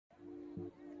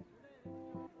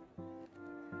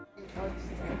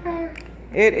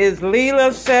It is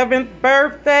Leela's 7th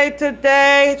birthday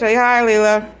today. Say hi,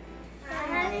 Leela.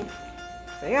 Hi.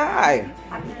 Say hi.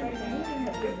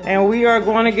 And we are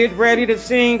going to get ready to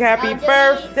sing happy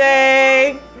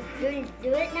birthday. Do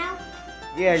it now?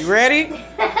 Yeah, you ready?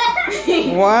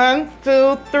 1,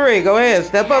 2, 3. Go ahead,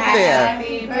 step up there.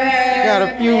 Happy birthday. Got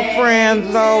a few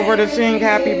friends over to sing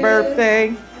happy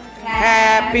birthday.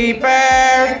 Happy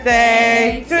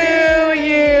birthday to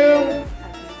you.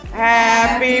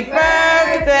 Happy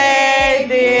birthday,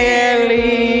 dear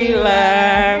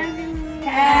Leela.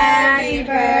 Happy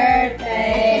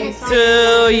birthday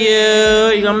To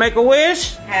you. You gonna make a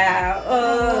wish? How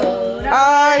old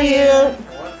Are you?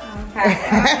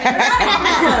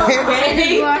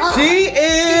 She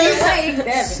is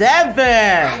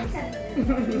 7.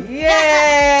 Yay!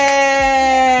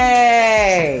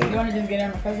 You want to just get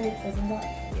on a cupcake or something?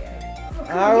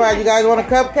 All right, you guys want a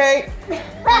cupcake?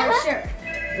 Sure.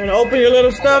 Gonna open your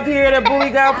little stuff here that Booty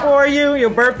got for you. Your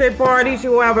birthday party. She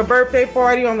will have a birthday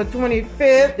party on the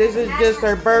 25th. This is just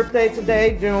her birthday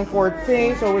today, June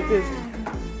 14th. So we just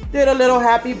did a little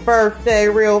happy birthday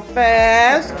real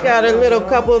fast. Got a little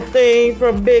couple of things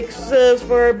from Big Sis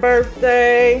for her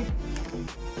birthday.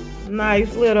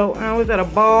 Nice little, was that a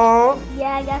ball?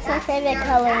 Yeah, that's my favorite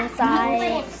color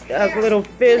inside. Got a little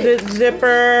fidget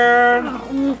zipper.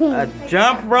 A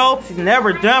jump rope. She's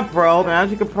never jump rope. Now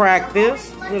she can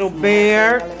practice. Little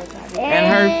bear. And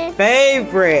her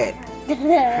favorite,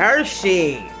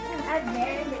 Hershey.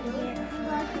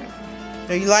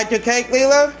 Do you like your cake,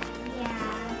 Leela?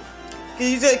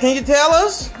 Yeah. Can you tell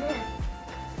us?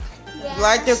 You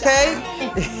like your cake?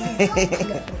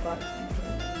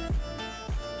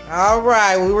 All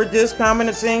right, we were just coming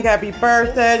to sing happy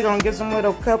birthday. You're gonna get some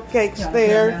little cupcakes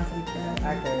there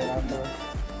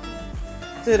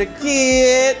to the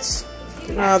kids.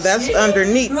 No, that's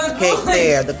underneath the cake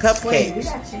there, the cupcakes.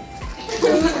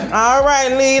 All right,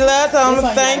 Leela, tell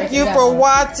them thank you for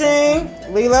watching.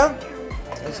 Leela,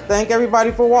 let's thank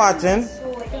everybody for watching.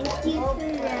 Thank you for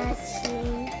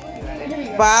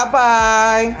watching.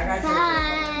 Bye-bye.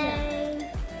 Bye.